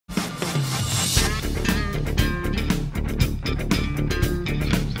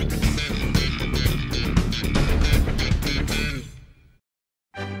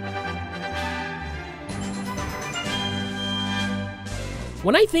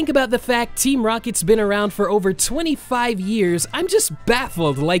When I think about the fact Team Rocket's been around for over 25 years, I'm just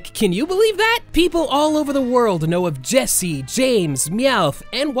baffled. Like, can you believe that? People all over the world know of Jessie, James, Meowth,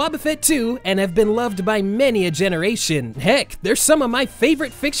 and Wobbuffet too, and have been loved by many a generation. Heck, they're some of my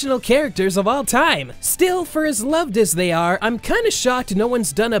favorite fictional characters of all time. Still, for as loved as they are, I'm kinda shocked no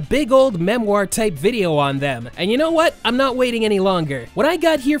one's done a big old memoir type video on them. And you know what? I'm not waiting any longer. What I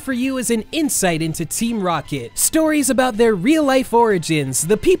got here for you is an insight into Team Rocket. Stories about their real life origins,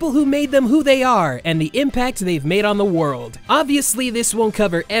 the people who made them who they are, and the impact they've made on the world. Obviously, this won't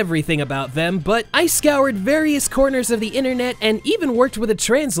cover everything about them, but I scoured various corners of the internet and even worked with a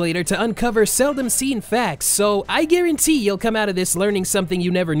translator to uncover seldom seen facts, so I guarantee you'll come out of this learning something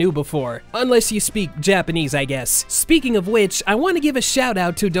you never knew before. Unless you speak Japanese, I guess. Speaking of which, I want to give a shout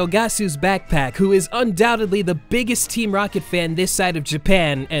out to Dogasu's backpack, who is undoubtedly the biggest Team Rocket fan this side of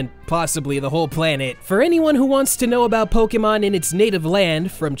Japan, and possibly the whole planet. For anyone who wants to know about Pokemon in its native land,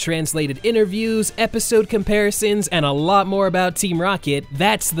 from translated interviews, episode comparisons, and a lot more about Team Rocket,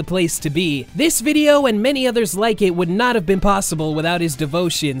 that's the place to be. This video and many others like it would not have been possible without his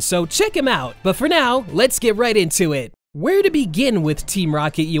devotion, so check him out. But for now, let's get right into it. Where to begin with Team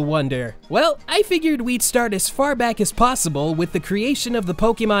Rocket, you wonder? Well, I figured we'd start as far back as possible with the creation of the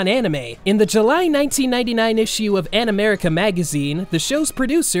Pokemon anime. In the July 1999 issue of Animerica magazine, the show's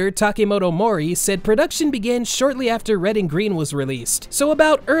producer, Takemoto Mori, said production began shortly after Red and Green was released, so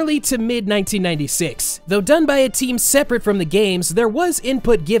about early to mid 1996. Though done by a team separate from the games, there was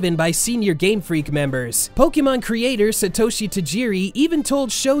input given by senior Game Freak members. Pokemon creator Satoshi Tajiri even told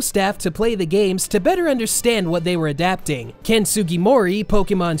show staff to play the games to better understand what they were adapting. Ken Sugimori,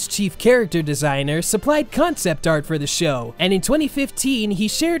 Pokemon's chief character designer, supplied concept art for the show, and in 2015 he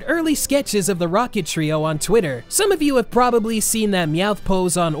shared early sketches of the Rocket Trio on Twitter. Some of you have probably seen that Meowth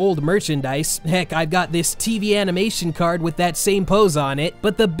pose on old merchandise. Heck, I've got this TV animation card with that same pose on it,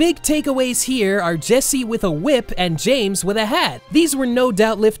 but the big takeaways here are Jessie with a whip and James with a hat. These were no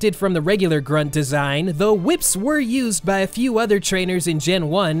doubt lifted from the regular grunt design, though whips were used by a few other trainers in Gen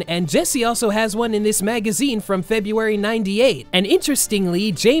 1, and Jessie also has one in this magazine from February 98. And interestingly,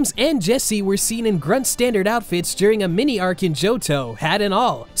 James and Jessie were seen in grunt standard outfits during a mini arc in Johto, hat and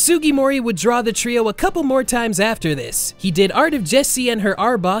all. Sugimori would draw the trio a couple more times after this. He did art of Jessie and her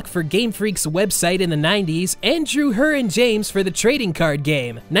Arbok for Game Freak's website in the 90s, and drew her and James for the trading card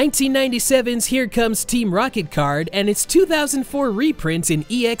game. 1997's Here Comes Team Rocket card, and its 2004 reprint in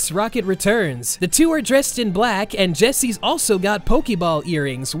EX Rocket Returns. The two are dressed in black, and Jessie's also got Pokeball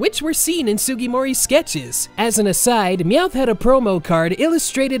earrings, which were seen in Sugimori's sketches. As an aside, Meowth had a promo card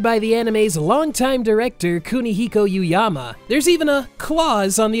illustrated by the anime's longtime director Kunihiko Yuyama. There's even a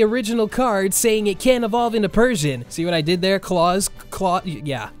clause on the original card saying it can evolve into Persian. See what I did there? Clause?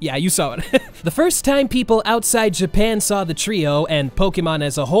 Yeah, you saw it. The first time people outside Japan saw the trio, and Pokemon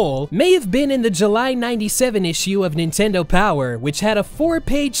as a whole, may have been in the July 97 issue of Nintendo Power, which had a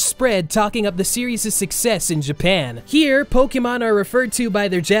 4-page spread talking up the series' success in Japan. Here, Pokemon are referred to by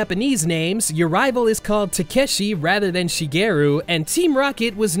their Japanese names, your rival is called Takeshi rather than Shigeru, and Team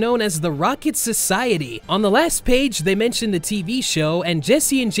Rocket was known as the Rocket Society. On the last page, they mention the TV show, and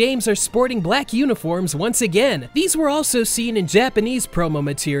Jessie and James are sporting black uniforms once again. These were also seen in Japanese promo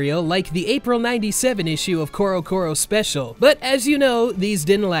material, like the April 97 issue of Koro Koro Special, but as you know, these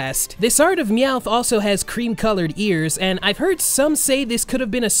didn't last. This art of Meowth also has cream-colored ears, and I've heard some say this could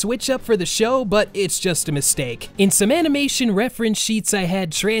have been a switch-up for the show, but it's just a mistake. In some animation reference sheets I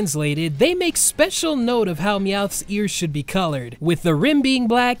had translated, they make special note of how Meowth's ears should be colored, with the rim being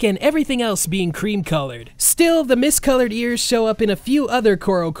black and everything else being cream-colored. Still, the miscolored ears show up in a few other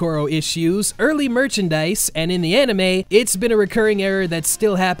Koro Koro issues, early merchandise, and in the anime, it's been a recurring error that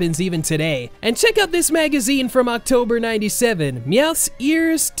still happens even today. And check out this magazine from October 97. Meowth's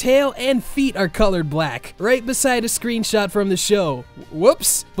ears, tail, and feet are colored black, right beside a screenshot from the show.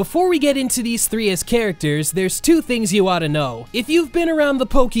 Whoops! Before we get into these three as characters, there's two things you ought to know. If you've been around the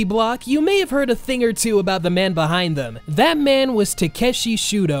Pokeblock, you may have heard a thing or two about the man behind them. That man was Takeshi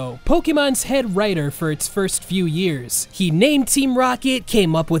Shudo, Pokemon's head writer for its first few years. He named Team Rocket,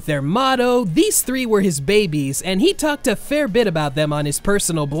 came up with their motto, these three were his babies, and he talked a fair bit about them on his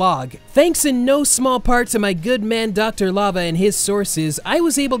personal blog. Thanks in no small part to my good man Dr. Lava and his sources, I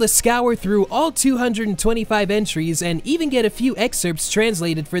was able to scour through all 225 entries and even get a few excerpts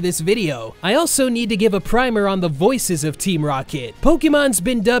translated for this video. I also need to give a primer on the voices of Team Rocket. Pokemon's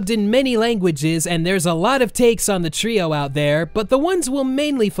been dubbed in many languages, and there's a lot of takes on the trio out there, but the ones we'll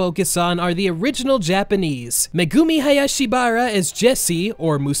mainly focus on are the original Japanese. Megumi Hayashibara as Jessie,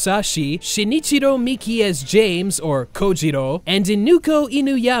 or Musashi, Shinichiro Miki as James, or Kojiro, and Inuko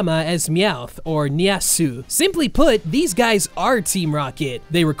Inuyama as Meowth, or Nyasu. Simply put, these guys are Team Rocket.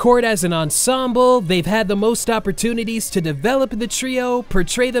 They record as an ensemble, they've had the most opportunities to develop the trio,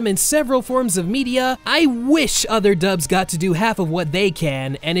 portray them in several forms of media. I wish other dubs got to do half of what they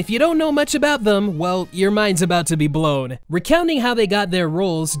can, and if you don't know much about them, well, your mind's about to be blown. Recounting how they got their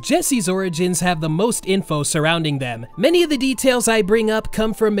roles, Jessie's origins have the most info surrounding them. Many of the details I bring up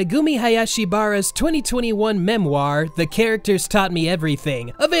come from Megumi Hayashibara's 2021 memoir, The Characters Taught Me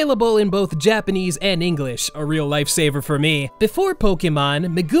Everything, available in both Japanese and English, a real lifesaver for me. Before Pokemon,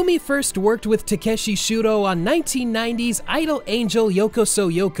 Megumi first worked with Takeshi Shudo on 1990's Idol Angel Yoko So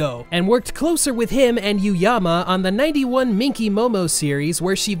Yoko, and worked closer with him and Yuyama on the 91 Minky Momo series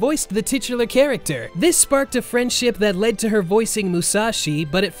where she voiced the titular character. This sparked a friendship that led to her voicing Musashi,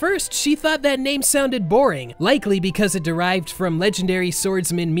 but at first she thought that name sounded boring, likely because it derived from legendary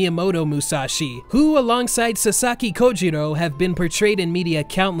swordsman Miyamoto Musashi, who alongside Sasaki Kojiro have been portrayed in media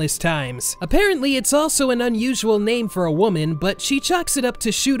countless times. Apparently it's also an unusual name for a woman, but she chalks it up to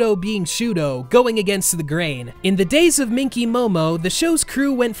Shudo being Shudo, going against the grain. In the days of Minky Momo, the show's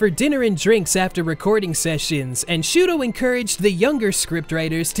crew went for dinner and drinks after recording sessions, and Shudo encouraged the younger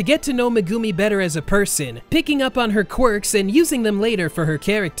scriptwriters to get to know Megumi better as a person, picking up on her quirks and using them later for her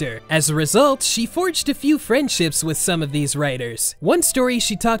character. As a result, she forged a few friendships with some of these writers. One story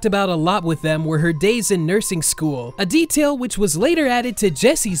she talked about a lot with them were her days in nursing school, a detail which was later added to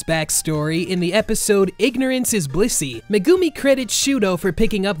Jessie's backstory in the episode Ignorance is Blissy. Megumi credits Shudo for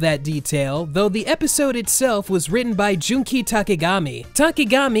picking up that detail, though the episode itself was written by Junki Takegami.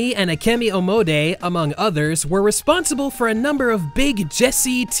 Takegami and Akemi Omode, among others, were responsible for a number of big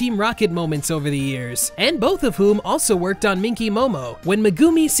Jessie Team Rocket moments over the years, and both of whom also worked on Minky Momo. When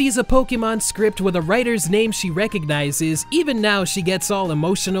Megumi sees a Pokemon script with a writer's name she recognizes, even now she gets all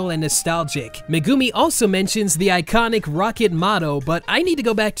emotional and nostalgic. Megumi also mentions the iconic Rocket motto, but I need to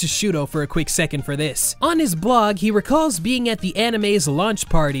go back to Shudo for a quick second for this. On his blog, he recalls being at the anime's launch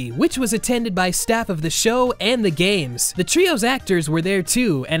party, which was attended by staff of the show and the games. The trio's actors were there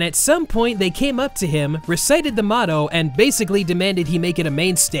too, and at some point they came up to him, recited the motto, and basically demanded he make it a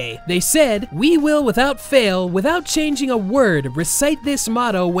mainstay. They said, "We will without fail, without changing a word, recite this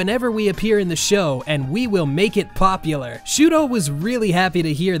motto whenever we appear in the show, and we will make it popular." Shudo was really happy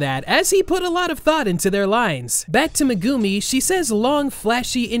to hear that, as he put a lot of thought into their lines. Back to Megumi, she says long,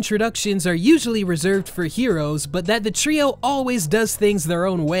 flashy introductions are usually reserved for heroes, but that the trio always does things their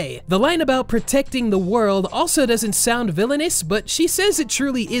own way. The line about protecting the world also doesn't sound villainous, but she says it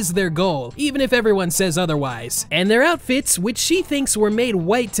truly is their goal, even if everyone says otherwise. And their outfits, which she thinks were made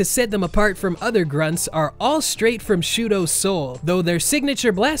white to set them apart from other grunts, are all straight from Shudo's soul, though their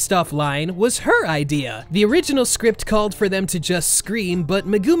signature blast-off line was her idea. The original script called for them to just scream, but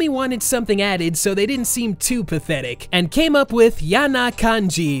Megumi wanted something added so they didn't seem too pathetic, and came up with Yana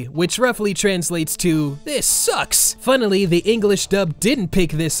Kanji, which roughly translates to, "This sucks." Funnily, the English dub didn't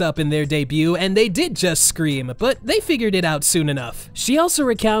pick this up in their debut, and they did just scream, but they figured it out soon enough. She also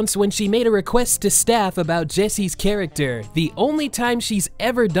recounts when she made a request to staff about Jessie's character, the only time she's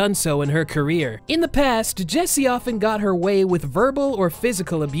ever done so in her career. In the past, Jessie often got her way with verbal or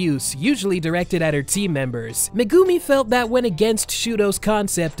physical abuse, usually directed at her team members. Megumi felt that went against Shudo's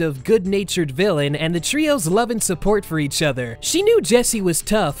concept of good-natured villain and the trio's love and support for each other. She knew Jessie was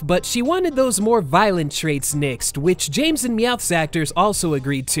tough, but she wanted those more violent traits nixed, which James and Meowth's actors also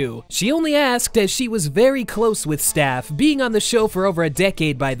agreed to. She only asked as she was very close with staff, being on the show for over a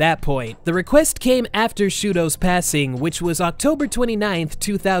decade by that point. The request came after Shudo's passing, which was October 29th,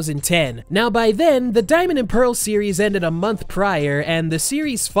 2010. Now by then, the Diamond and Pearl series ended a month prior, and the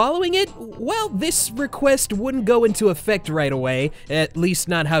series following it, well, this request wouldn't go into effect right away, at least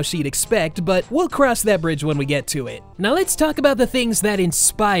not how she'd expect, but we'll cross that bridge when we get to it. Now let's talk about the things that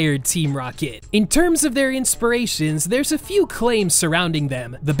inspired Team Rocket. In terms of their inspirations, there's a few claims surrounding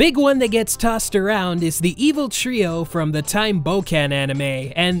them. The big one that gets tossed around is the evil trio from the Time Bokan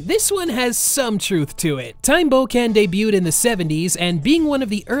anime, and this one has some truth to it. Time Bokan debuted in the 70s, and being one of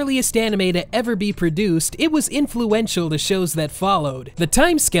the earliest anime to ever be produced, it was influential to shows that followed. The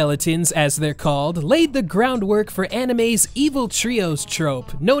Time Skeletons, as they're called, laid the groundwork for anime's evil trios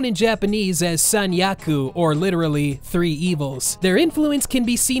trope, known in Japanese as Sanyaku, or literally three evils. Their influence can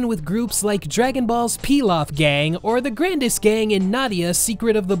be seen with groups like Dragon Ball's Pilaf Gang or the Grandest Gang in Nadia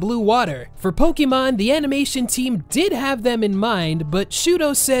Secret of the Blue Water. For Pokemon, the animation team did have them in mind, but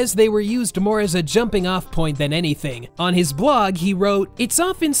Shudo says they were used more as a jumping off point than anything. On his blog, he wrote, "It's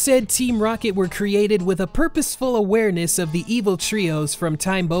often said Team Rocket were created with a purposeful awareness of the evil trios from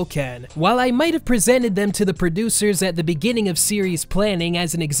Time Bokan. While I might have presented them to the producers at the beginning of series planning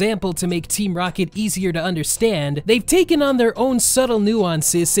as an example to make Team Rocket easier to understand, said, they've taken on their own subtle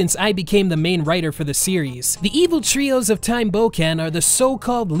nuances since I became the main writer for the series. The evil trios of Time Bokan are the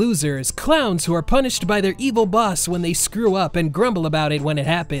so-called losers, clowns who are punished by their evil boss when they screw up and grumble about it when it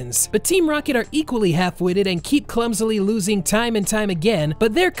happens. But Team Rocket are equally half-witted and keep clumsily losing time and time again,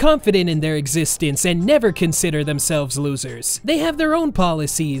 but they're confident in their existence and never consider themselves losers. They have their own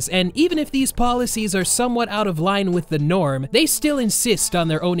policies, and even if these policies are somewhat out of line with the norm, they still insist on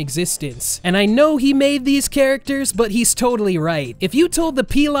their own existence. And I know he made these characters, but he's totally right. If you told the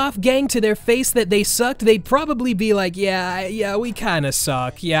Peel-Off gang to their face that they sucked, they'd probably be like, yeah, we kinda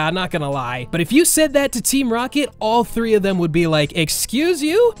suck. Yeah, not gonna lie. But if you said that to Team Rocket, all three of them would be like, excuse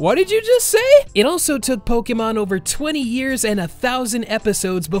you? What did you just say? It also took Pokemon over 20 years and 1,000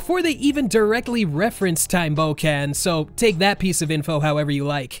 episodes before they even directly referenced Time Bokan, so take that piece of info however you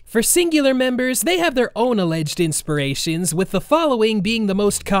like. For singular members, they have their own alleged inspirations, with the following being the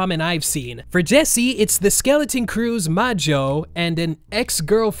most common I've seen. For Jessie, it's the Skeleton Crew's Majo and an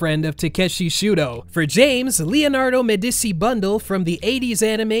ex-girlfriend of Takeshi Shudo. For James, Leonardo Medici Bundle from the 80s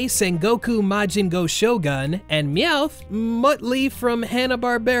anime Sengoku Majin Go Shogun, and Meowth, Muttley from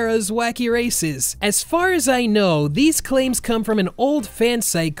Hanna-Barbera's Wacky Races. As far as I know, these claims come from an old fan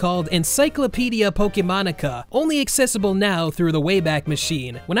site called Encyclopedia Pokemonica, only accessible now through the Wayback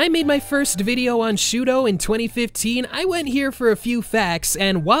Machine. When I made my first video on Shudo in 2015, I went here for a few facts,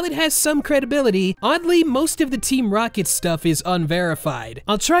 and while it has some credibility, oddly, most of the Team Rocket stuff is unverified.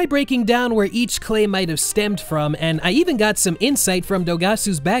 I'll try breaking down where each claim might have stemmed from, and I even got some insight from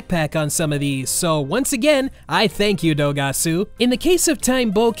Dogasu's backpack on some of these, so once again, I thank you, Dogasu. In the case of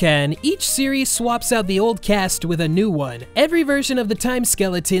Time Bokan, each series swaps out the old cast with a new one. Every version of the Time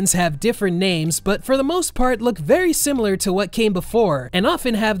Skeletons have different names, but for the most part look very similar to what came before, and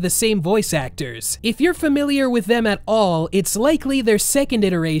often have the same voice actors. If you're familiar with them at all, it's likely their second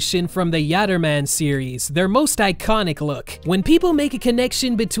iteration from the Yatterman series, their most iconic look. When people make a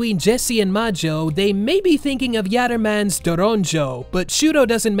connection between Jessie and Majo, they may be thinking of Yatterman's Doronjo, but Shudo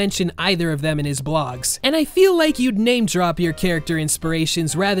doesn't mention either of them in his blogs. And I feel like you'd name drop your character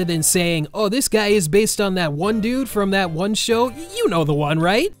inspirations rather than saying, oh, this guy is based on that one dude from that one show. You know the one,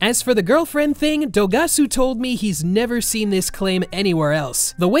 right? As for the girlfriend thing, Dogasu told me he's never seen this claim anywhere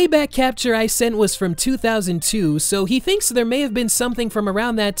else. The Wayback capture I sent was from 2002, so he thinks there may have been something from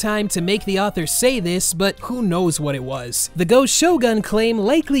around that time to make the author say this, but who knows what it was. The Go Shogun claim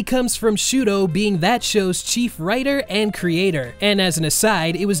likely comes from Shudo being that show's chief writer and creator. And as an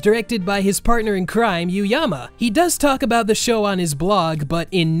aside, it was directed by his partner in crime, Yuyama. He does talk about the show on his blog, but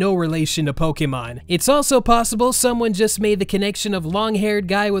in no relation to Pokemon. It's also possible someone just made the connection of long-haired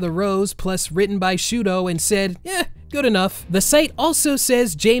guy with a rose plus written by Shudo and said, good enough. The site also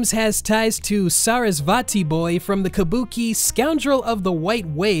says James has ties to Sarasvati Boy from the Kabuki Scoundrel of the White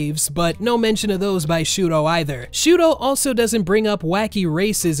Waves, but no mention of those by Shudo either. Shudo also doesn't bring up Wacky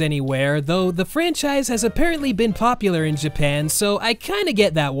Races anywhere, though the franchise has apparently been popular in Japan, so I kinda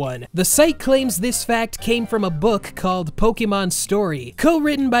get that one. The site claims this fact came from a book called Pokemon Story,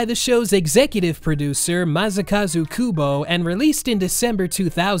 co-written by the show's executive producer Masakazu Kubo and released in December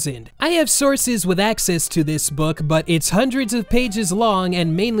 2000. I have sources with access to this book, but it's hundreds of pages long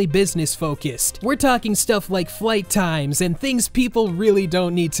and mainly business focused. We're talking stuff like flight times and things people really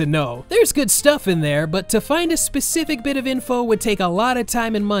don't need to know. There's good stuff in there, but to find a specific bit of info would take a lot of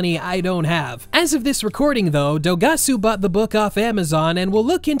time and money I don't have. As of this recording though, Dogasu bought the book off Amazon and will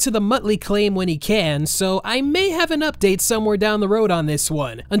look into the Muttley claim when he can, so I may have an update somewhere down the road on this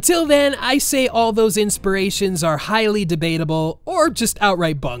one. Until then, I say all those inspirations are highly debatable or just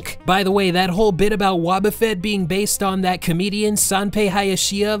outright bunk. By the way, that whole bit about Wobbuffet being based on that comedian Sanpei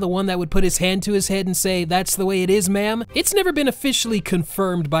Hayashia, the one that would put his hand to his head and say, that's the way it is, ma'am, it's never been officially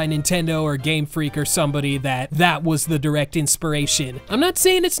confirmed by Nintendo or Game Freak or somebody that was the direct inspiration. I'm not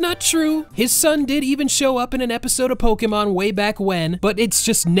saying it's not true. His son did even show up in an episode of Pokemon way back when, but it's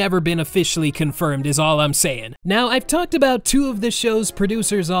just never been officially confirmed is all I'm saying. Now, I've talked about two of the show's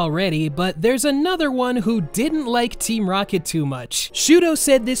producers already, but there's another one who didn't like Team Rocket too much. Shudo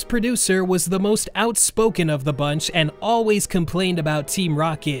said this producer was the most outspoken of the bunch and always complained about Team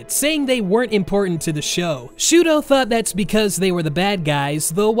Rocket, saying they weren't important to the show. Shudo thought that's because they were the bad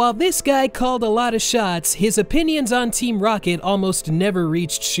guys, though while this guy called a lot of shots, his opinions on Team Rocket almost never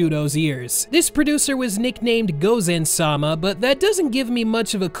reached Shudo's ears. This producer was nicknamed Gozen-sama, but that doesn't give me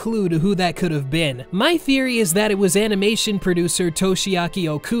much of a clue to who that could have been. My theory is that it was animation producer Toshiaki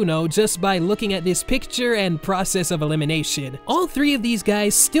Okuno just by looking at this picture and process of elimination. All three of these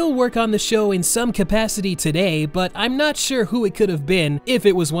guys still work on the show in some capacity today, but I'm not sure who it could have been if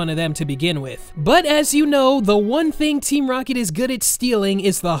it was one of them to begin with. But as you know, the one thing Team Rocket is good at stealing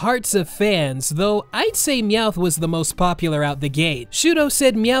is the hearts of fans, though I'd say Meowth was the most popular out the gate. Shudo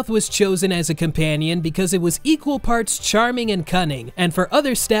said Meowth was chosen as a companion because it was equal parts charming and cunning, and for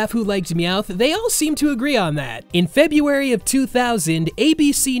other staff who liked Meowth, they all seem to agree on that. In February of 2000,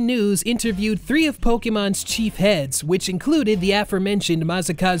 ABC News interviewed 3 of Pokemon's chief heads, which included the aforementioned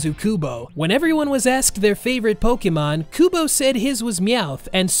Masakazu Kubo. When everyone was asked their favorite Pokemon, Kubo said his was Meowth,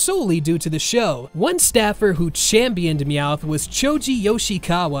 and solely due to the show. One staffer who championed Meowth was Choji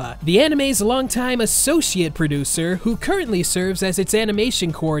Yoshikawa, the anime's longtime associate producer who currently serves as its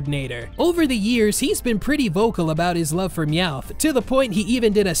animation coordinator. Over the years, he's been pretty vocal about his love for Meowth, to the point he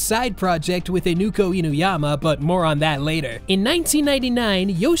even did a side project with Inuko Inuyama, but more on that later. In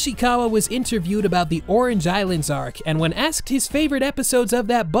 1999, Yoshikawa was interviewed about the Orange Islands arc, and when asked his favorite episodes of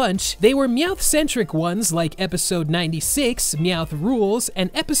that bunch, they were Meowth-centric ones like episode 96, Meowth Rules, and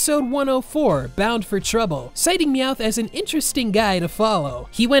episode 104, Bound for Trouble, citing Meowth as an interesting guy to follow.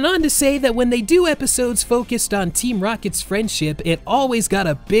 He went on to say that when they do episodes focused on Team Rocket's friendship, it always got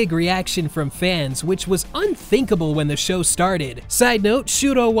a big reaction from fans, which was unthinkable when the show started. Side note,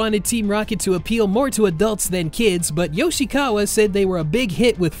 Shudo wanted Team Rocket to appeal more to adults than kids, but Yoshikawa said they were a big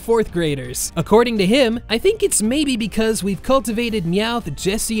hit with 4th graders. According to him, I think it's maybe because we've cultivated Meowth,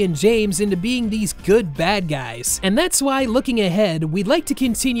 Jessie, and James into being these good bad guys. And that's why, looking ahead, we'd like to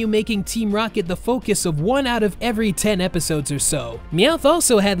continue making Team Rocket the focus of 1 out of every 10 episodes or so. Meowth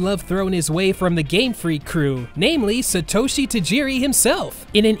also had love thrown his way from the Game Freak crew, namely Satoshi Tajiri himself.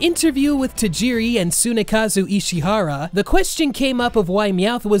 In an interview with Tajiri and Tsunekazu Ishihara, the question came up of why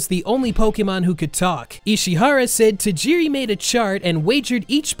Meowth was the only Pokemon who could talk. Ishihara said Tajiri made a chart and wagered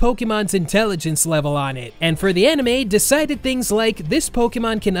each Pokemon's intelligence level on it, and for the anime decided things like this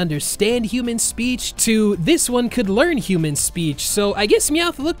Pokemon can understand human speech to this one could learn human speech, so I guess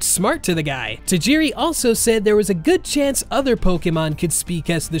Meowth looked smart to the guy. Tajiri also said there was a good chance other Pokemon could speak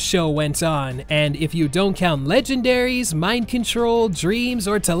as the show went on, and if you don't count legendaries, mind control, dreams,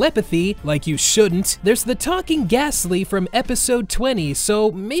 or telepathy, like you shouldn't, there's the talking Ghastly from episode 20,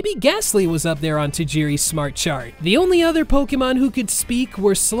 so maybe Ghastly was up there on Tajiri's smart chart. The only other Pokemon who could speak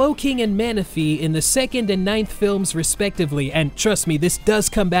were Slowking and Manaphy in the 2nd and 9th films respectively, and trust me, this does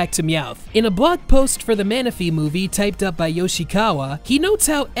come back to Meowth. In a blog post for the Manaphy movie typed up by Yoshikawa, he notes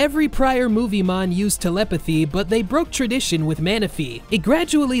how every prior movie-mon used telepathy, but they broke tradition with Manaphy. It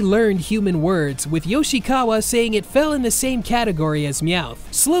gradually learned human words, with Yoshikawa saying it fell in the same category as Meowth.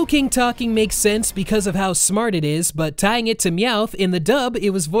 Slowking talking makes sense because of how smart it is, but tying it to Meowth, in the dub,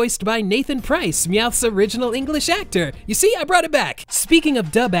 it was voiced by Nathan Price, Meowth's original English actor. You see, I brought it back. Speaking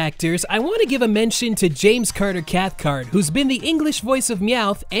of dub actors, I want to give a mention to James Carter Cathcart, who's been the English voice of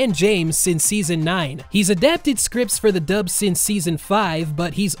Meowth and James since season 9. He's adapted scripts for the dub since season 5,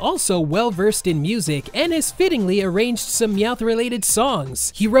 but he's also well-versed in music and has fittingly arranged some Meowth-related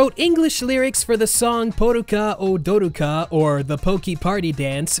songs. He wrote English lyrics for the song Poruka o Doruka, or the Poke Party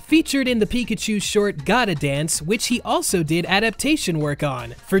Dance, featured in the Pikachu short Gotta Dance, which he also did adaptation work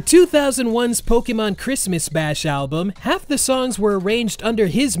on. For 2001's Pokemon Christmas Bash album, half the songs were arranged under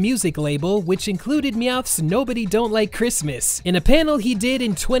his music label, which included Meowth's Nobody Don't Like Christmas. In a panel he did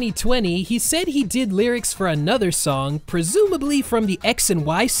in 2020, he said he did lyrics for another song, presumably from the X and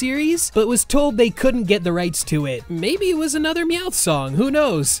Y series, but was told they couldn't get the rights to it. Maybe it was another Meowth song, who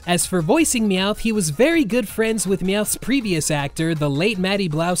knows? As for voicing Meowth, he was very good friends with Meowth's previous actor, the late Matty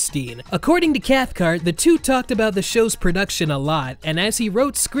Blaustein. According to Cathcart, the two talked about the show's production a lot, and as he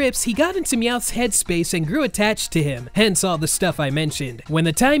wrote scripts, he got into Meowth's headspace and grew attached to him, hence all the stuff I mentioned. When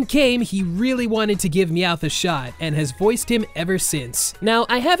the time came, he really wanted to give Meowth a shot, and has voiced him ever since. Now,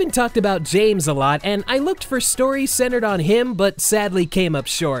 I haven't talked about James a lot, and I looked for stories centered on him, but sadly came up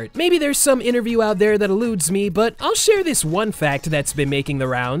short. Maybe there's some interview out there that eludes me, but I'll share this one fact that's been making the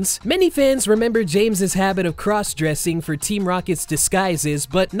rounds. Many fans remember James's habit of cross-dressing for Team Rocket's disguises,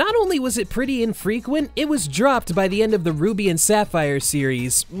 but not only was it pretty infrequent, it was dropped by the end of the Ruby and Sapphire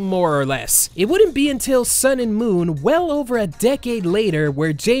series, more or less. It wouldn't be until Sun and Moon, well over a decade later,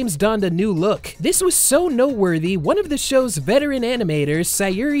 where James donned a new look. This was so noteworthy, one of the show's veteran animators,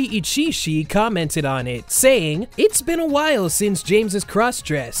 Sayuri Ichishi, commented on it, saying, "It's been a while since James has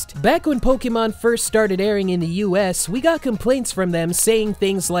cross-dressed. Back when Pokemon first started airing in the US, we got complaints from them saying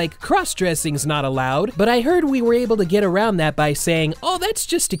things like, cross-dressing's not allowed, but I heard we were able to get around that by saying, oh, that's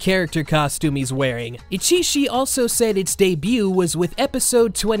just a character costume he's wearing." Ichishi also said its debut was with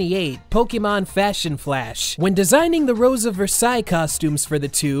episode 28, Pokemon Fashion Flash. When designing the Rose of Versailles costumes for the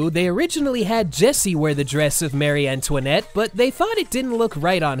two, they originally had Jessie wear the dress of Marie Antoinette, but they thought it didn't look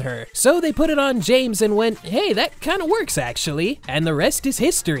right on her. So they put it on James and went, hey, that kinda works actually, and the rest is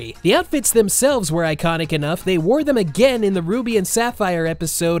history. The outfits themselves were iconic enough they wore them again in the Ruby and Sapphire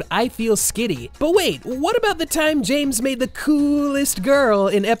episode I Feel Skitty. But wait, what about the time James made the coolest girl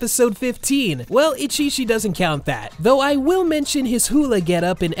in episode 15? Well, Ichishi doesn't count that, though I will mention his hula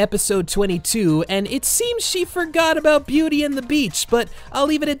getup in episode 22, and it seems she forgot about Beauty and the Beach, but I'll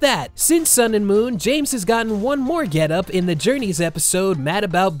leave it at that. Since Sun and Moon, James has gotten one more getup in the Journeys episode Mad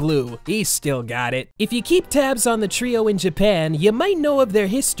About Blue. He's still got it. If you keep tabs on the trio in Japan, you might know of their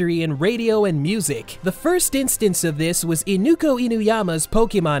history in radio and music. The first instance of this was Inuko Inuyama's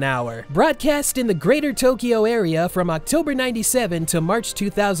Pokemon Hour, broadcast in the greater Tokyo area from October 97 to March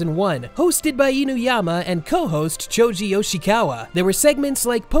 2001, hosted by Inuyama and co-host Choji Yoshikawa. There were segments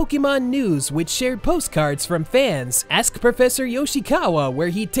like Pokemon News, which shared postcards from fans, Ask Professor Yoshikawa, where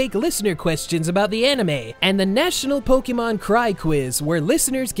he'd take listener questions about the anime, and the National Pokemon Cry Quiz, where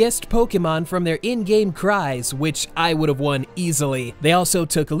listeners guessed Pokemon from their in-game cries, which I would have won easily. They also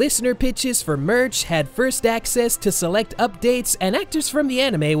took listener pitches for merch, had first access to select updates, and actors from the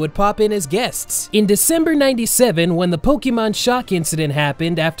anime would pop in as guests. In December 97, when the Pokemon Shock incident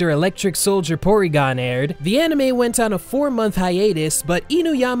happened after Electric Soldier Porygon aired, the anime went on a 4-month hiatus, but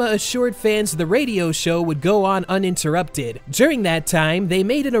Inuyama assured fans the radio show would go on uninterrupted. During that time, they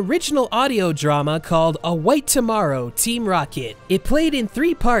made an original audio drama called A White Tomorrow, Team Rocket. It played in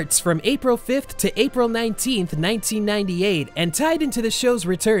 3 parts from April 5th to April 19th, 1998, and tied into the show's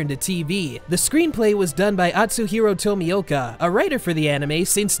return to TV. The screenplay was done by Atsuhiro Tomioka, a writer for the anime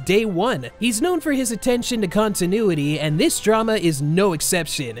since day one. He's known for his attention to continuity, and this drama is no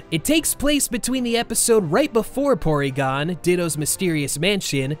exception. It takes place between the episode right before Porygon, Ditto's Mysterious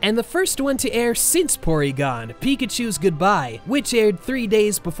Mansion, and the first one to air since Porygon, Pikachu's Goodbye, which aired 3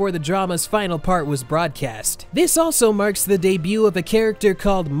 days before the drama's final part was broadcast. This also marks the debut of a character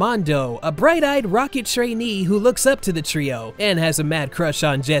called Mondo, a bright-eyed rocket trainee who looks up to the trio and has a mad crush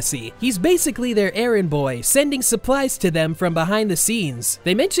on Jessie. He's basically their errand boy, sending supplies to them from behind the scenes.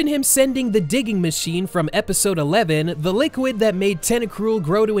 They mention him sending the digging machine from episode 11, the liquid that made Tentacruel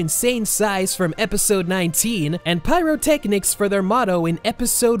grow to insane size from episode 19, and pyrotechnics for their motto in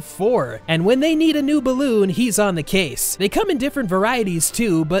episode 4. And when they need a new balloon, he's on the case. They come in different varieties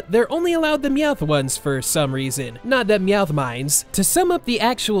too, but they're only allowed the Meowth ones for some reason. Not that Meowth minds. To sum up the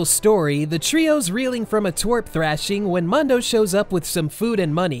actual story, the trio's reeling from a twerp thrashing when Mondo shows up with some food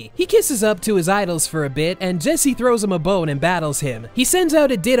and money. He kisses up to his idols for a bit, and Jessie throws him a bone and battles him. He sends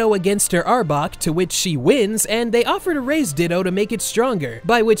out a Ditto against her Arbok, to which she wins, and they offer to raise Ditto to make it stronger,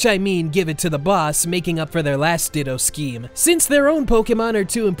 by which I mean give it to the boss, making up for their last Ditto scheme. Since their own Pokemon are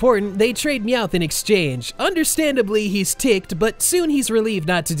too important, they trade Meowth in exchange. Understandably, he's ticked, but soon he's relieved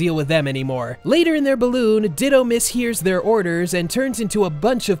not to deal with them anymore. Later in their balloon, Ditto mishears their orders and turns into a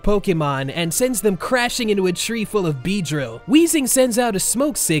bunch of Pokemon and sends them crashing into a tree full of Beedrill. Weezing sends out a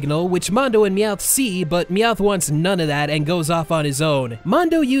smoke signal, which Mondo and Meowth see, but Meowth wants none of that and goes off on his own.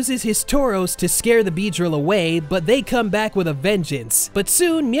 Mondo uses his Tauros to scare the Beedrill away, but they come back with a vengeance. But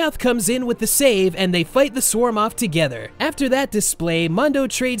soon, Meowth comes in with the save and they fight the swarm off together. After that display, Mondo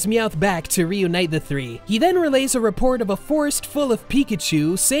trades Meowth back to reunite the three. He then relays a report of a forest full of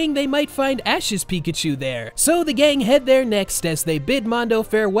Pikachu, saying they might find Ash's Pikachu there. So the gang head there next as they bid Mondo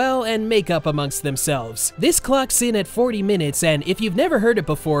farewell and make up amongst themselves. This clocks in at 40 minutes, and if you've never heard it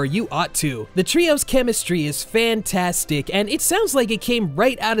before, you ought to. The trio's chemistry is fantastic, and it sounds like it came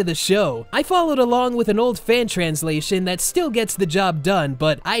right out of the show. I followed along with an old fan translation that still gets the job done,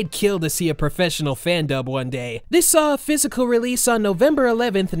 but I'd kill to see a professional fan dub one day. This saw a physical release on November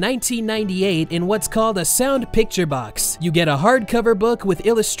 11th, 1998 in what's called a sound picture box. You get a hardcover book with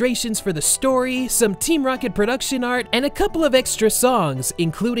illustrations for the story, some Team Rocket production art, and a couple of extra songs,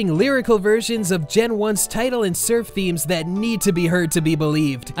 including lyrical versions of Gen 1's title and surf themes that need to be heard to be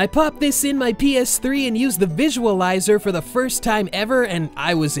believed. I popped this in my PS3 and used the visualizer for the first time ever, and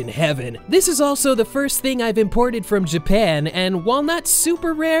I was in heaven. This is also the first thing I've imported from Japan, and while not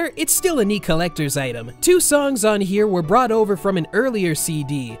super rare, it's still a neat collector's item. 2 songs on here were brought over from an earlier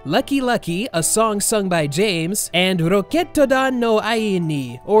CD, Lucky Lucky, a song sung by James, and Rokettodan no Ai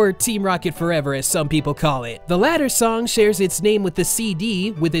ni, or Team Rocket Forever as some people call it. The latter song shares its name with the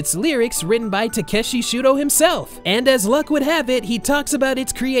CD, with its lyrics written by Takeshi Shudo himself, and as luck would have it, he talks about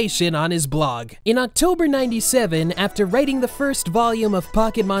its creation on his blog. In October 97, after writing the first volume of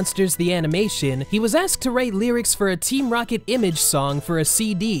Pocket Monsters the Animation, he was asked to write lyrics for a Team Rocket image song for a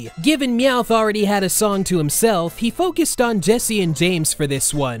CD. Given Meowth already had a song to himself, he focused on Jessie and James for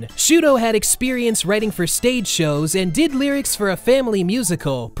this one. Shudo had experience writing for stage shows and did lyrics for a family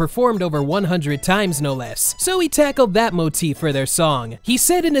musical, performed over 100 times no less, so he tackled that motif for their song. He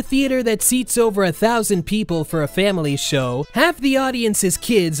said in a theater theater that seats over 1,000 people for a family show. Half the audience is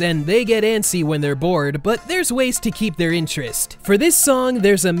kids and they get antsy when they're bored, but there's ways to keep their interest. For this song,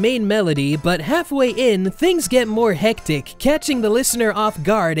 there's a main melody, but halfway in, things get more hectic, catching the listener off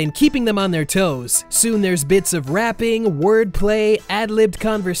guard and keeping them on their toes. Soon there's bits of rapping, wordplay, ad-libbed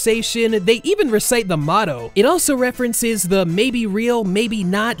conversation, they even recite the motto. It also references the maybe real, maybe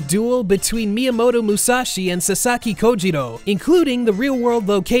not duel between Miyamoto Musashi and Sasaki Kojiro, including the real-world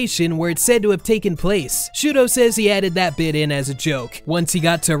location where it's said to have taken place. Shudo says he added that bit in as a joke. Once he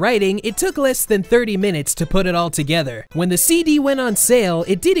got to writing, it took less than 30 minutes to put it all together. When the CD went on sale,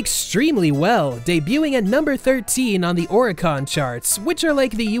 it did extremely well, debuting at number 13 on the Oricon charts, which are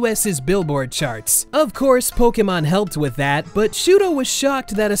like the US's Billboard charts. Of course, Pokemon helped with that, but Shudo was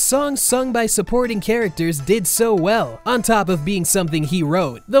shocked that a song sung by supporting characters did so well, on top of being something he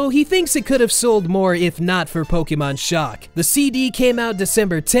wrote, though he thinks it could have sold more if not for Pokemon Shock. The CD came out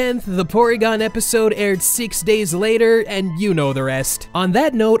December 10th, the Porygon episode aired 6 days later, and you know the rest. On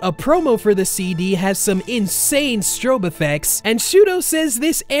that note, a promo for the CD has some insane strobe effects, and Shudo says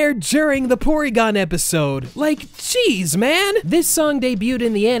this aired during the Porygon episode. Like, jeez, man! This song debuted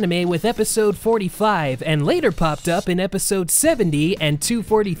in the anime with episode 45, and later popped up in episode 70 and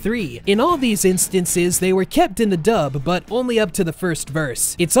 243. In all these instances, they were kept in the dub, but only up to the first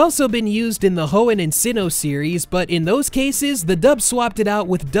verse. It's also been used in the Hoenn and Sinnoh series, but in those cases, the dub swapped it out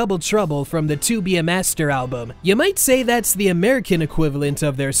with Double Trouble from the To Be a Master album. You might say that's the American equivalent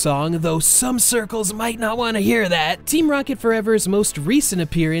of their song, though some circles might not want to hear that. Team Rocket Forever's most recent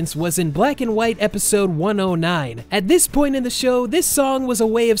appearance was in Black and White episode 109. At this point in the show, this song was a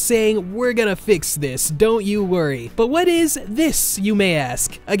way of saying, we're gonna fix this, don't you worry. But what is this, you may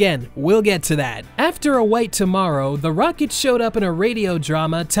ask? Again, we'll get to that. After A White Tomorrow, the Rockets showed up in a radio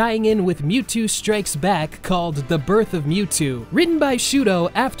drama tying in with Mewtwo Strikes Back called The Birth of Mewtwo, written by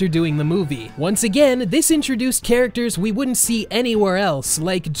Shudo after doing the movie. Once again, this introduced characters we wouldn't see anywhere else,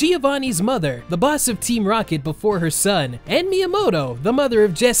 like Giovanni's mother, the boss of Team Rocket before her son, and Miyamoto, the mother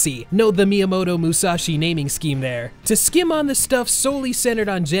of Jessie. Note the Miyamoto Musashi naming scheme there. To skim on the stuff solely centered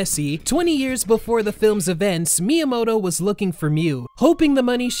on Jessie, 20 years before the film's events, Miyamoto was looking for Mew, hoping the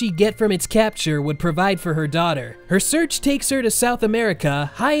money she'd get from its capture would provide for her daughter. Her search takes her to South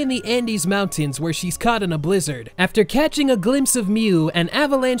America, high in the Andes Mountains where she's caught in a blizzard. After catching a glimpse of Mew, an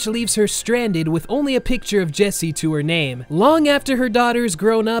avalanche leaves her stranded with only a picture of Jessie to her name. Long after her daughter's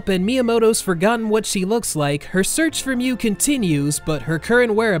grown up and Miyamoto's forgotten what she looks like, her search for Mew continues, but her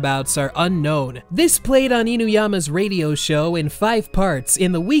current whereabouts are unknown. This played on Inuyama's radio show in 5 parts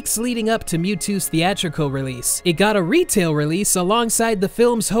in the weeks leading up to Mewtwo's theatrical release. It got a retail release alongside the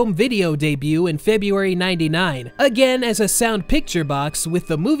film's home video debut in February '99, again as a sound picture box with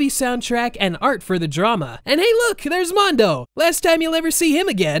the movie soundtrack and art for the drama. And hey look, there's Mondo! Last time you'll ever see him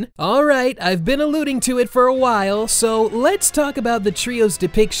again. Alright, I've been alluding to it for a while, so let's talk about the trio's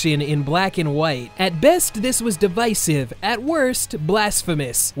depiction in Black and White. At best, this was divisive, at worst,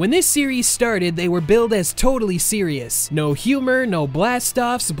 blasphemous. When this series started, they were billed as totally serious. No humor, no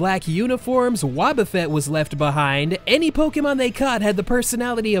blast-offs, black uniforms, Wobbuffet was left behind, any Pokemon they caught had the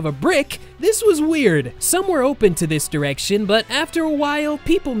personality of a brick. This was weird. Some were open to this direction, but after a while,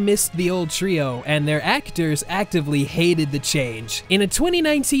 people missed the old trio, and their actors actively hated the change. In a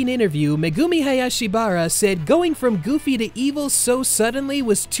 2019 interview, Megumi Hayashibara said going from goofy to evil so suddenly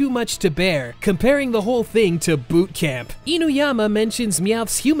was too much to bear, comparing the whole thing to boot camp. Inuyama mentions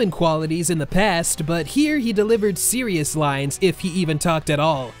Meowth's human qualities in the past, but here he delivered serious lines if he even talked at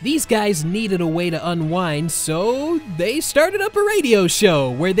all. These guys needed a way to unwind, so they started up a radio show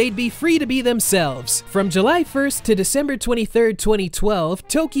where they'd be free to be themselves. From July 1st to December 23rd, 2012,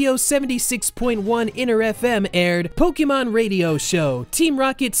 Tokyo 76.1 Inner FM aired Pokemon Radio Show, Team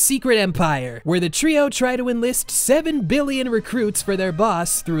Rocket's Secret Empire, where the trio try to enlist 7 billion recruits for their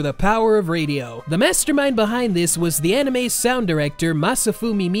boss through the power of radio. The mastermind behind this was the anime's sound director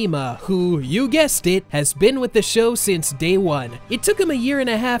Masafumi Mima, who, you guessed it, has been with the show since day one. It took him a year and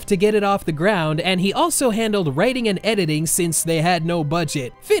a half to get it off the ground, and he also handled writing and editing since they had no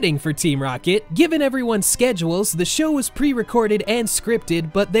budget. Fitting for Team Rocket. Given everyone's schedules, the show was pre-recorded and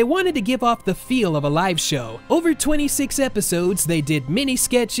scripted, but they wanted to give off the feel of a live show. Over 26 episodes, they did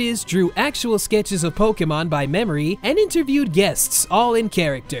mini-sketches, drew actual sketches of Pokemon by memory, and interviewed guests, all in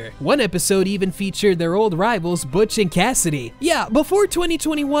character. One episode even featured their old rivals Butch and Cassidy. Yeah, before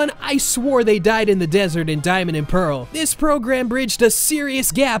 2021, I swore they died in the desert in Diamond and Pearl. This program bridged a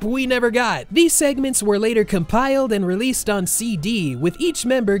serious gap we never got. These segments were later compiled and released on CD, with each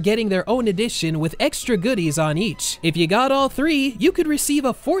member getting their own edition with extra goodies on each. If you got all 3, you could receive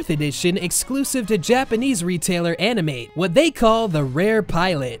a 4th edition exclusive to Japanese retailer Animate, what they call the rare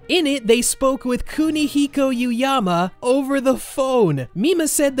pilot. In it, they spoke with Kunihiko Yuyama over the phone. Mima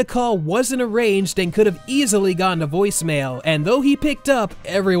said the call wasn't arranged and could have easily gone to voicemail, and though he picked up,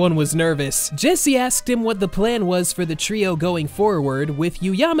 everyone was nervous. Jessie asked him what the plan was for the trio going forward, with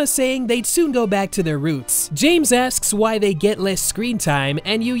Yuyama saying they'd soon go back to their roots. James asks why they get less screen time,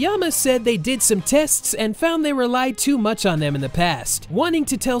 and Yuyama said they did some tests and found they relied too much on them in the past, wanting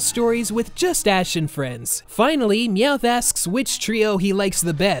to tell stories with just Ash and friends. Finally, Meowth asks which trio he likes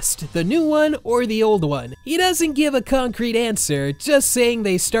the best, the new one or the old one. He doesn't give a concrete answer, just saying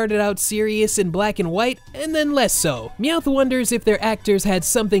they started out serious in black and white and then less so. Meowth wonders if their actors had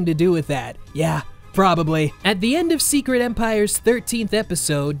something to do with that. Yeah, probably. At the end of Secret Empire's 13th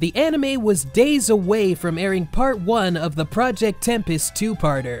episode, the anime was days away from airing part 1 of the Project Tempest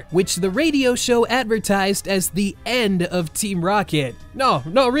 2-parter, which the radio show advertised as the end of Team Rocket. No,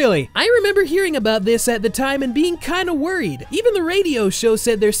 really. I remember hearing about this at the time and being kinda worried. Even the radio show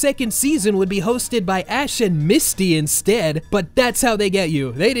said their second season would be hosted by Ash and Misty instead, but that's how they get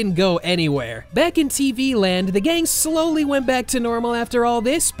you. They didn't go anywhere. Back in TV land, the gang slowly went back to normal after all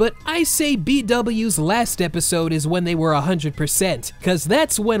this, but I say BW's last episode is when they were 100%, cause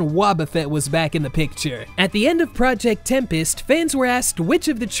that's when Wobbuffet was back in the picture. At the end of Project Tempest, fans were asked which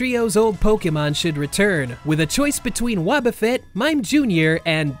of the trio's old Pokemon should return, with a choice between Wobbuffet, Mime Jr.,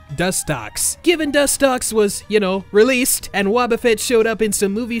 and Dustox. Given Dustox was, released, and Wobbuffet showed up in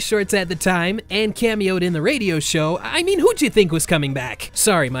some movie shorts at the time, and cameoed in the radio show, I mean, who'd you think was coming back?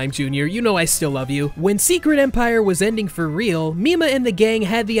 Sorry, Mime Jr., you know I still love you. When Secret Empire was ending for real, Mima and the gang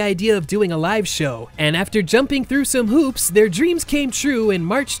had the idea of doing a live show, and after jumping through some hoops, their dreams came true in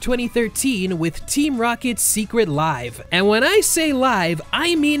March 2013 with Team Rocket's Secret Live. And when I say live,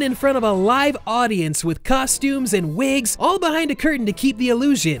 I mean in front of a live audience with costumes and wigs, all behind a curtain to keep the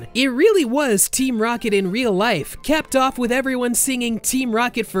illusion. It really was Team Rocket in real life, capped off with everyone singing Team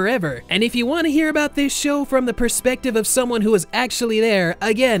Rocket Forever. And if you want to hear about this show from the perspective of someone who was actually there,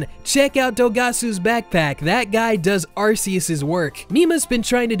 again, check out Dogasu's backpack. That guy does Arceus's work. Mima's been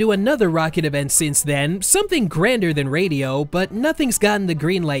trying to do another Rocket event since then, something grander than radio, but nothing's gotten the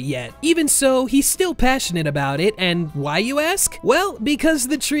green light yet. Even so, he's still passionate about it, and why, you ask? Well, because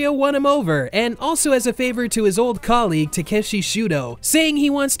the trio won him over, and also as a favor to his old colleague Takeshi Shudo, saying he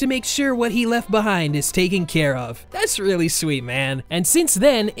wants to make sure what he left behind is taken care of. That's really sweet, man. And since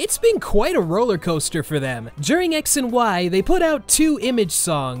then, it's been quite a roller coaster for them. During X and Y, they put out 2 image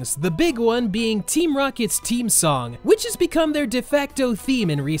songs, the big one being Team Rocket's team song, which has become their de facto theme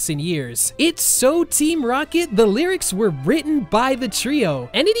in recent years. It's so Team Rocket, the lyrics were written by the trio,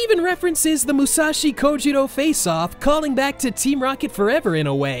 and it even references the Musashi Kojiro face-off, calling back to Team Rocket Forever in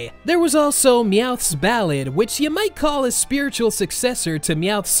a way. There was also Meowth's ballad, which you might call a spiritual successor to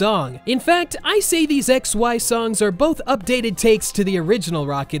Meowth's song. In fact, I say these XY songs are both updated takes to the original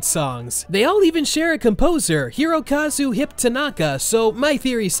Rocket songs. They all even share a composer, Hirokazu Hip Tanaka, so my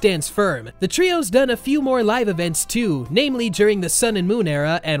theory stands firm. The trio's done a few more live events too, namely during the Sun and Moon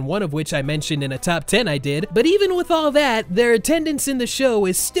era, and one of which I mentioned in a top 10 I did, but even with all that, their attendance in the show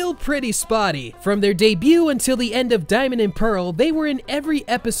is still pretty spotty. From their debut until the end of Diamond and Pearl, they were in every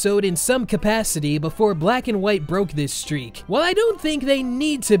episode in some capacity before Black and White broke this streak. While I don't think they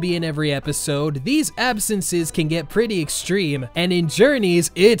need to be in every episode, these absences can get pretty extreme, and in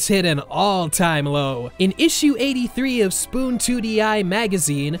Journeys, it's hit an all-time low. In issue 83 of Spoon 2DI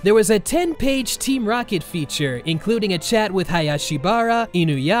magazine, there was a 10-page Team Rocket feature, including a chat with Hayashibara,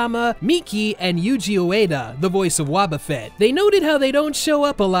 Inuyama, Miki, and Yuji Ueda, the voice of Wobbuffet. They noted how they don't show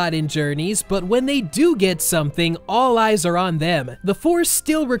up a lot in Journeys, but when they do get something, all eyes are on them. The 4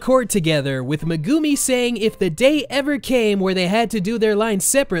 still record together, with Megumi saying if the day ever came where they had to do their lines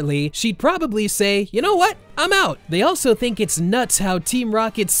separately, she'd probably say, you know what? I'm out. They also think it's nuts how Team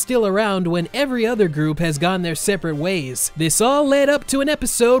Rocket's still around when every other group has gone their separate ways. This all led up to an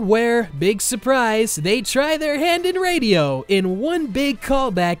episode where, big surprise, they try their hand in radio in one big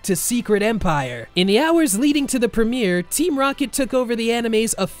callback to Secret Empire. In the hours leading to the premiere, Team Rocket took over the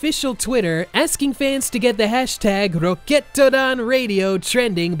anime's official Twitter, asking fans to get the hashtag Rocketodan Radio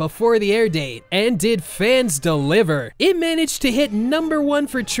trending before the air date. And did fans deliver? It managed to hit #1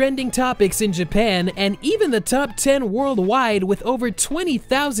 for trending topics in Japan, and even the top 10 worldwide with over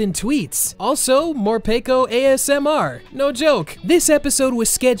 20,000 tweets. Also, Morpeko ASMR. No joke. This episode was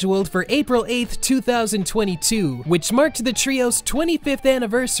scheduled for April 8th, 2022, which marked the trio's 25th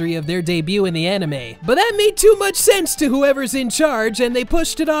anniversary of their debut in the anime. But that made too much sense to whoever's in charge, and they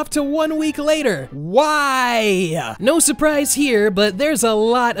pushed it off to 1 week later. Why? No surprise here, but there's a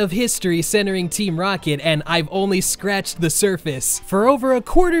lot of history centering Team Rocket, and I've only scratched the surface. For over a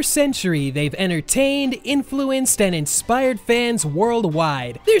quarter century, they've entertained, influenced and inspired fans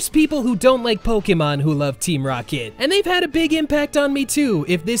worldwide. There's people who don't like Pokemon who love Team Rocket, and they've had a big impact on me too,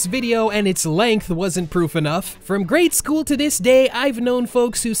 if this video and its length wasn't proof enough. From grade school to this day, I've known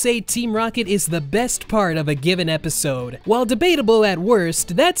folks who say Team Rocket is the best part of a given episode. While debatable at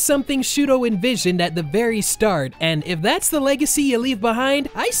worst, that's something Shudo envisioned at the very start, and if that's the legacy you leave behind,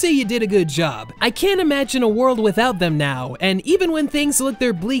 I say you did a good job. I can't imagine a world without them now, and even when things look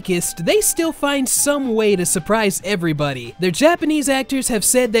their bleakest, they still find some way to surprise everybody. Their Japanese actors have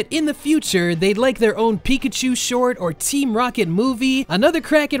said that in the future, they'd like their own Pikachu short or Team Rocket movie, another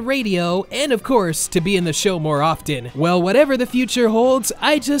crack at radio, and of course, to be in the show more often. Well, whatever the future holds,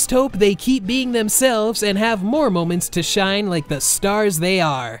 I just hope they keep being themselves and have more moments to shine like the stars they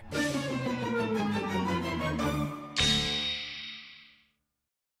are.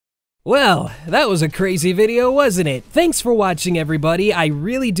 Well, that was a crazy video, wasn't it? Thanks for watching, everybody. I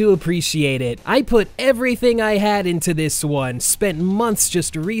really do appreciate it. I put everything I had into this one, spent months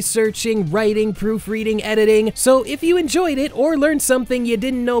just researching, writing, proofreading, editing. So if you enjoyed it or learned something you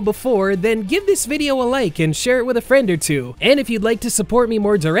didn't know before, then give this video a like and share it with a friend or two. And if you'd like to support me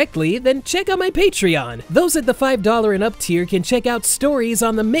more directly, then check out my Patreon. Those at the $5 and up tier can check out stories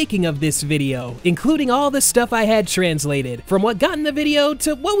on the making of this video, including all the stuff I had translated, from what got in the video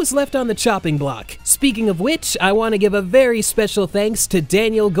to what was left on the chopping block. Speaking of which, I want to give a very special thanks to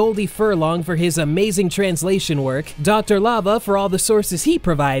Daniel Goldie-Furlong for his amazing translation work, Dr. Lava for all the sources he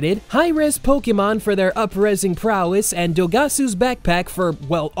provided, HiResPokemon for their up-resing prowess, and Dogasu's backpack for,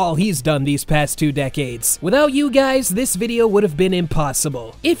 well, all he's done these past 2 decades. Without you guys, this video would have been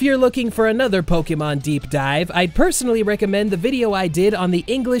impossible. If you're looking for another Pokemon deep dive, I'd personally recommend the video I did on the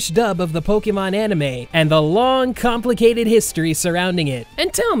English dub of the Pokemon anime, and the long, complicated history surrounding it.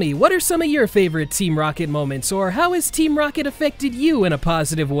 And tell me, what are some of your favorite Team Rocket moments, or how has Team Rocket affected you in a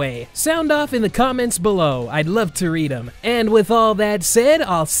positive way? Sound off in the comments below, I'd love to read them. And with all that said,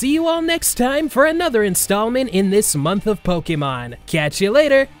 I'll see you all next time for another installment in this month of Pokemon. Catch you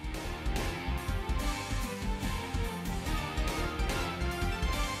later!